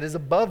thing that is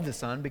above the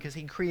sun because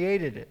he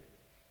created it.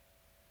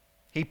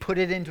 He put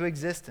it into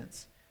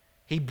existence.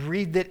 He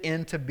breathed it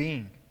into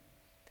being.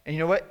 And you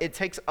know what? It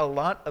takes a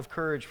lot of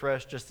courage for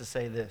us just to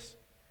say this.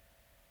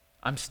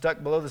 I'm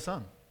stuck below the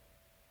sun.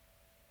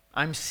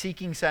 I'm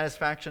seeking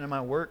satisfaction in my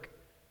work.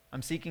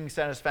 I'm seeking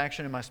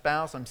satisfaction in my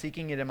spouse. I'm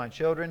seeking it in my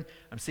children.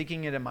 I'm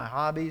seeking it in my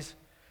hobbies.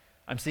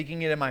 I'm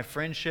seeking it in my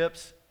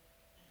friendships.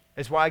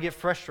 It's why I get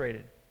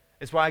frustrated.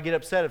 It's why I get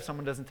upset if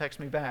someone doesn't text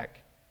me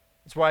back.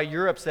 It's why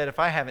you're upset if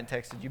I haven't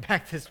texted you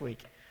back this week.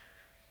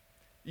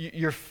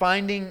 You're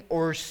finding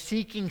or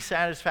seeking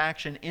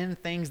satisfaction in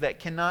things that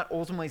cannot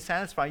ultimately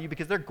satisfy you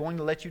because they're going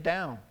to let you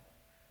down.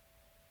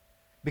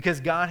 Because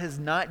God has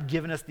not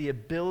given us the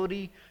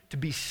ability to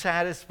be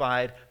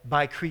satisfied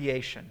by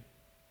creation.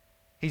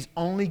 He's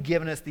only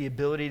given us the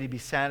ability to be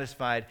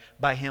satisfied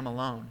by Him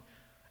alone.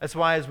 That's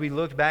why as we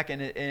look back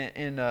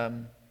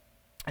in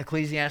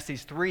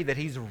Ecclesiastes 3, that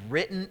He's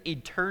written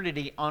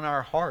eternity on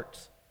our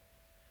hearts.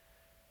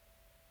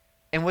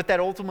 And what that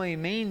ultimately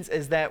means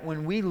is that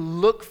when we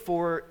look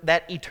for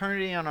that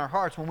eternity on our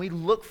hearts, when we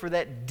look for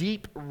that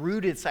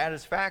deep-rooted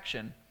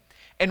satisfaction,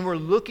 and we're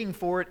looking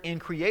for it in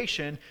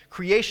creation,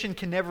 creation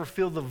can never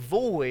fill the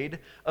void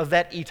of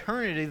that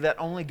eternity that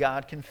only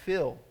God can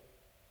fill.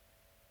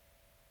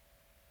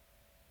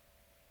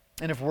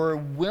 And if we're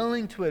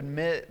willing to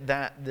admit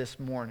that this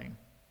morning,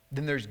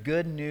 then there's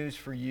good news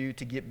for you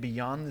to get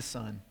beyond the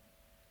sun.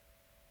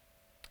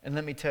 And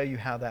let me tell you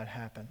how that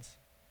happens.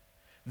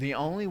 The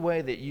only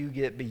way that you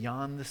get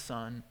beyond the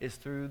sun is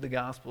through the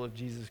gospel of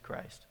Jesus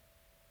Christ.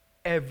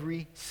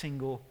 Every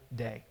single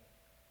day.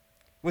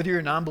 Whether you're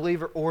a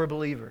non-believer or a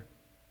believer,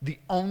 the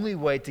only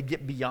way to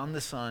get beyond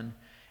the sun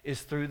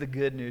is through the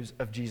good news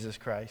of Jesus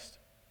Christ.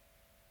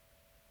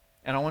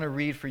 And I want to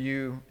read for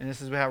you, and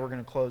this is how we're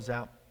going to close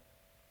out,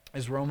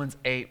 is Romans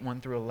 8,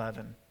 1 through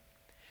 11.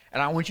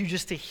 And I want you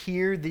just to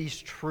hear these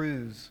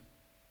truths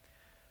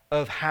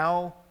of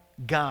how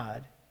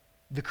God,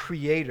 the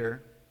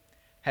Creator,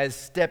 has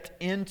stepped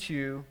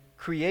into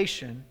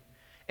creation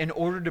in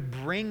order to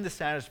bring the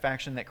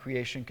satisfaction that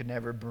creation could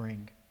never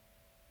bring.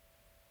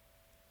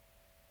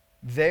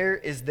 There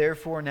is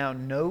therefore now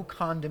no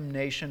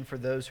condemnation for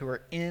those who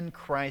are in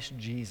Christ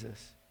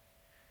Jesus.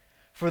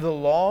 For the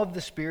law of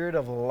the Spirit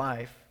of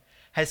life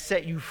has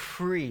set you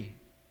free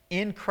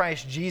in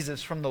Christ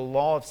Jesus from the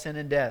law of sin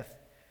and death.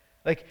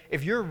 Like,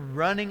 if you're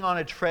running on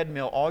a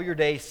treadmill all your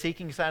day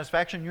seeking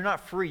satisfaction, you're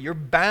not free. You're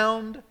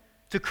bound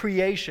to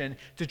creation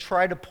to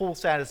try to pull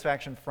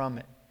satisfaction from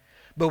it.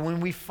 But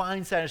when we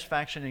find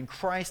satisfaction in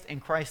Christ and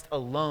Christ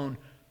alone,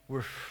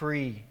 we're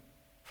free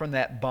from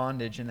that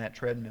bondage and that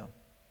treadmill.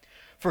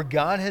 For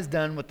God has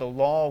done what the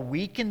law,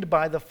 weakened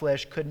by the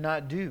flesh, could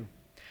not do.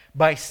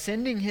 By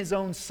sending His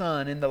own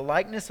Son in the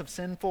likeness of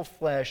sinful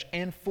flesh,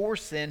 and for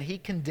sin, He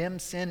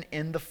condemned sin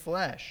in the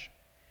flesh,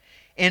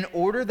 in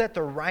order that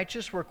the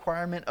righteous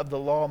requirement of the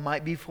law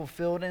might be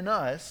fulfilled in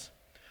us,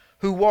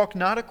 who walk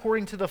not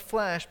according to the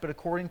flesh, but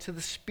according to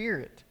the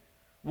Spirit.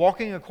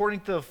 Walking according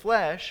to the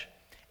flesh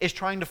is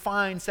trying to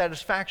find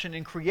satisfaction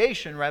in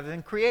creation rather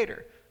than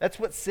Creator. That's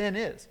what sin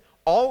is.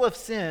 All of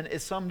sin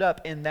is summed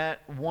up in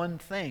that one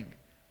thing: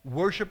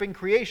 worshiping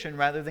creation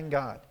rather than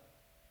God.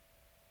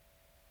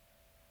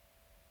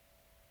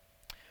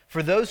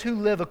 For those who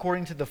live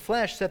according to the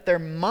flesh set their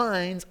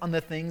minds on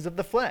the things of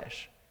the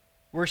flesh.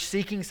 We're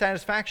seeking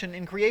satisfaction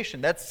in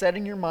creation. That's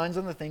setting your minds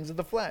on the things of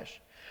the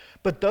flesh.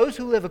 But those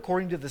who live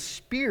according to the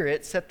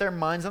Spirit set their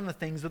minds on the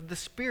things of the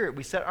Spirit.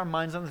 We set our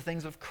minds on the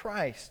things of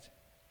Christ.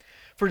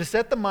 For to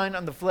set the mind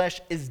on the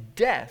flesh is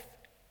death,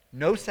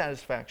 no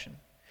satisfaction.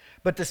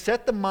 But to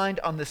set the mind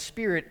on the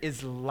Spirit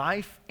is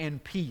life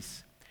and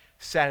peace,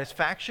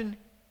 satisfaction,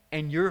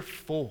 and you're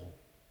full.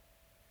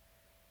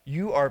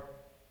 You are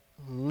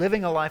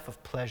living a life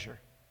of pleasure,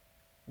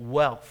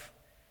 wealth,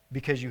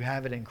 because you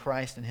have it in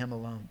Christ and Him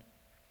alone.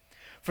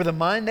 For the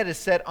mind that is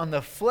set on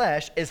the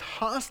flesh is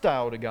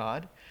hostile to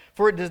God,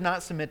 for it does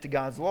not submit to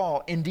God's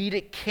law. Indeed,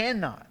 it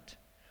cannot.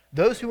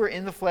 Those who are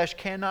in the flesh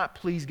cannot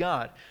please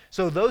God.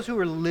 So those who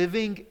are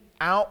living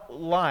out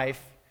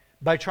life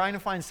by trying to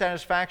find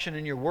satisfaction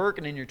in your work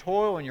and in your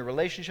toil and your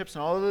relationships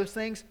and all of those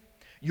things,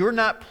 you're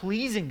not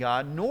pleasing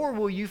God, nor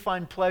will you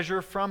find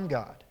pleasure from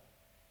God.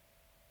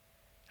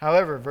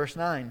 However, verse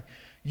 9,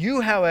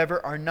 you,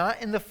 however, are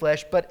not in the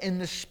flesh, but in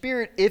the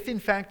Spirit, if in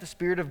fact the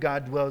Spirit of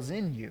God dwells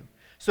in you.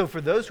 So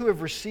for those who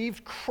have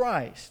received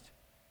Christ,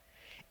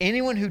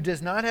 anyone who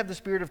does not have the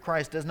Spirit of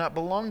Christ does not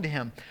belong to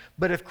Him.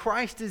 But if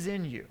Christ is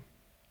in you,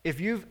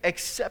 if you've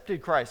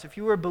accepted Christ, if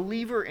you are a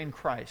believer in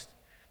Christ,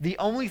 the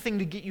only thing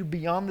to get you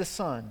beyond the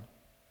sun,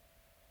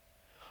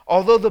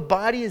 although the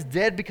body is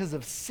dead because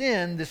of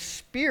sin, the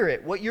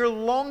Spirit, what you're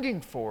longing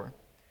for,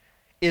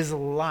 is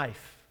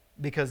life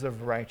because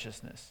of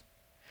righteousness.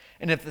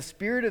 And if the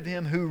Spirit of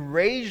Him who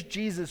raised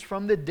Jesus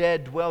from the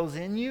dead dwells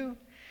in you,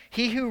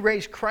 He who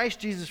raised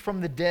Christ Jesus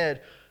from the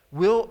dead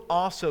will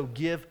also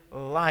give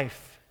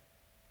life,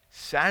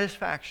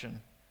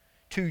 satisfaction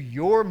to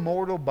your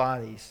mortal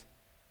bodies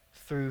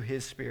through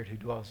his Spirit who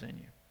dwells in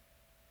you.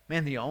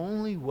 Man, the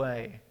only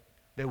way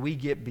that we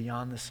get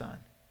beyond the sun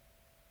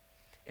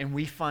and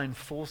we find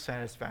full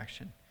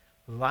satisfaction,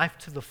 life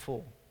to the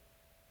full,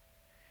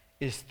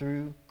 is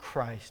through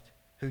Christ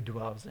who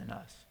dwells in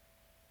us.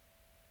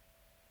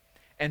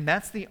 And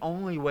that's the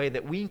only way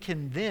that we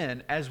can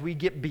then, as we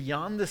get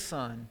beyond the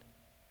sun,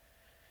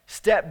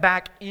 step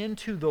back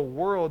into the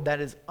world that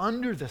is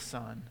under the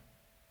sun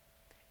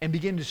and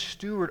begin to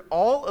steward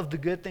all of the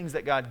good things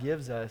that God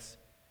gives us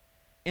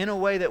in a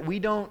way that we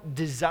don't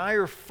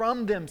desire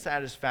from them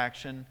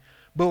satisfaction,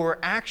 but we're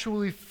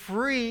actually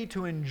free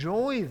to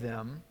enjoy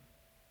them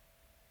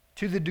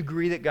to the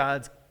degree that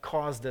God's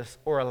caused us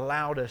or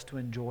allowed us to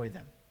enjoy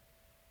them.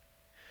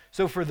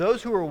 So for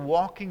those who are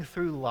walking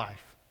through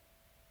life,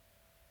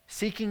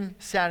 seeking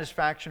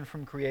satisfaction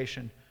from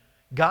creation,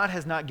 God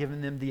has not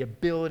given them the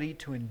ability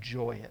to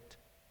enjoy it.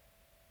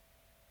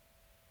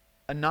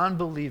 A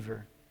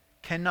non-believer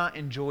cannot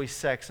enjoy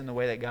sex in the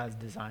way that God's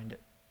designed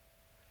it.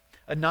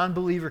 A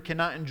non-believer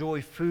cannot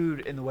enjoy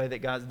food in the way that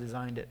God's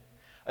designed it.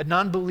 A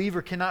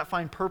non-believer cannot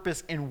find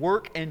purpose in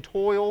work and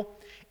toil,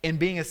 in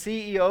being a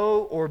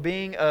CEO or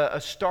being a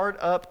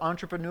startup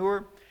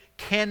entrepreneur,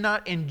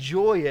 cannot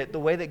enjoy it the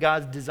way that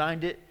God's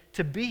designed it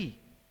to be.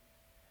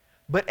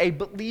 But a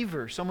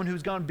believer, someone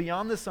who's gone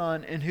beyond the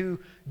sun and who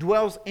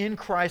dwells in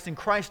Christ and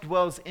Christ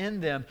dwells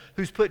in them,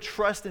 who's put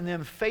trust in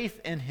them, faith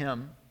in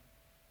him,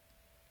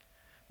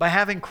 by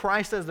having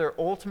Christ as their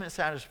ultimate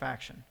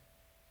satisfaction,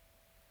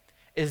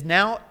 is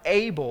now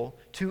able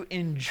to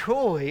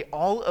enjoy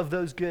all of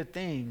those good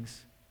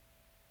things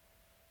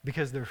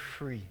because they're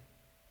free.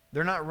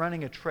 They're not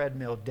running a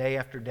treadmill day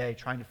after day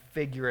trying to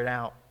figure it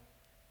out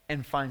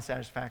and find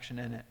satisfaction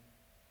in it,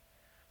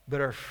 but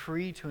are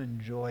free to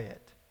enjoy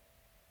it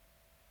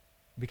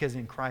because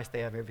in Christ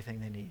they have everything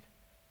they need.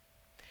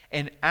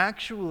 And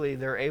actually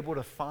they're able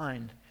to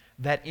find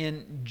that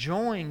in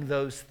enjoying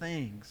those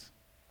things,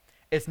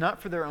 it's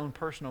not for their own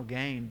personal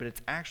gain, but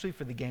it's actually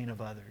for the gain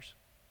of others.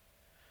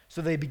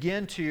 So they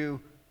begin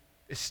to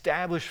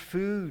establish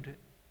food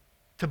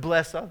to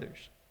bless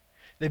others.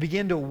 They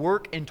begin to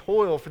work and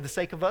toil for the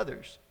sake of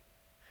others.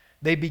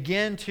 They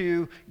begin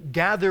to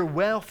gather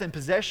wealth and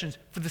possessions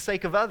for the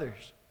sake of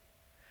others.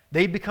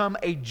 They become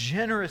a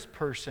generous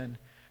person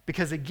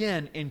because,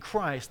 again, in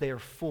Christ, they are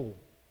full.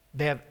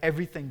 They have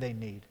everything they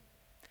need.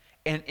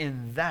 And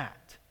in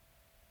that,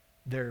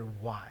 they're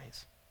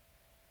wise.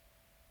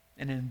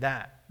 And in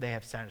that, they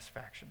have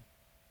satisfaction.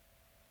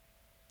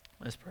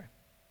 Let's pray.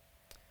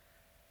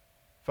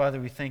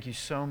 Father, we thank you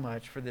so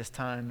much for this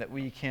time that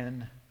we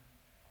can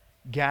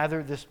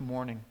gather this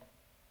morning,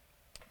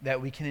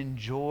 that we can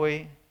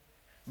enjoy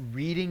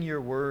reading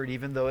your word,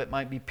 even though it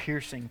might be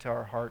piercing to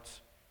our hearts.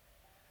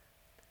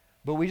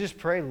 But we just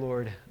pray,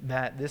 Lord,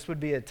 that this would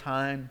be a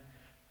time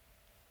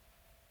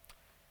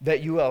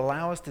that you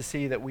allow us to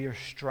see that we are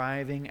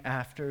striving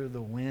after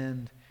the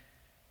wind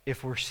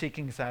if we're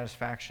seeking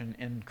satisfaction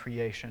in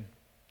creation,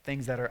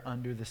 things that are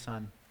under the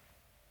sun.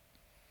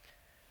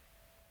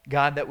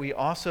 God, that we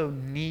also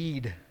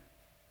need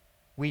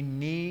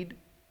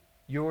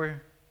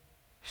your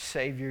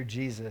Savior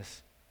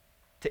Jesus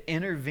to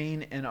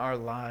intervene in our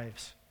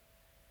lives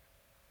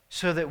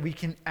so that we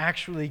can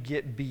actually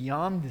get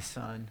beyond the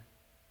sun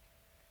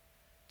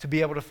to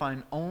be able to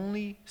find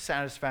only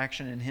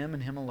satisfaction in Him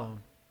and Him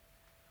alone,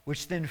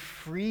 which then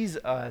frees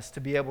us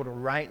to be able to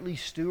rightly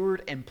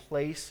steward and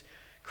place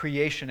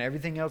creation,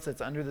 everything else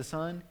that's under the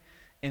sun,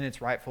 in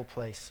its rightful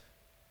place,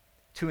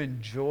 to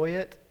enjoy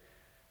it,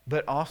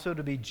 but also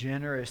to be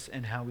generous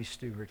in how we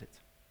steward it.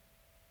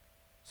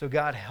 So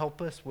God,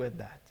 help us with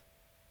that.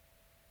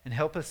 And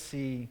help us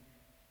see,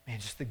 man,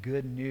 just the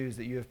good news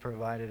that you have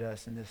provided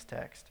us in this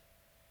text.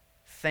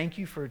 Thank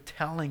you for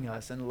telling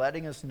us and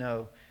letting us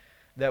know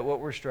that what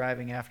we're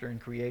striving after in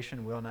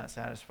creation will not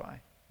satisfy,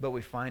 but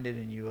we find it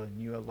in you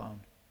and you alone.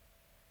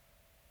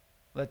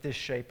 Let this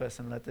shape us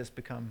and let this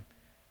become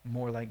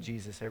more like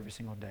Jesus every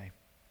single day.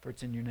 For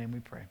it's in your name we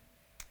pray.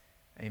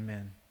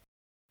 Amen.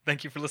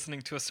 Thank you for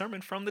listening to a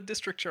sermon from the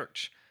District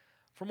Church.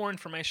 For more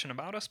information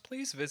about us,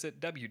 please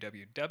visit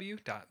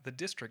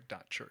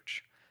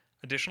www.thedistrict.church.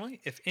 Additionally,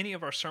 if any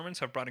of our sermons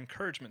have brought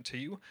encouragement to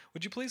you,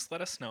 would you please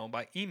let us know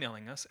by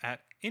emailing us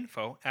at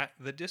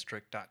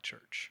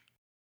info@thedistrict.church.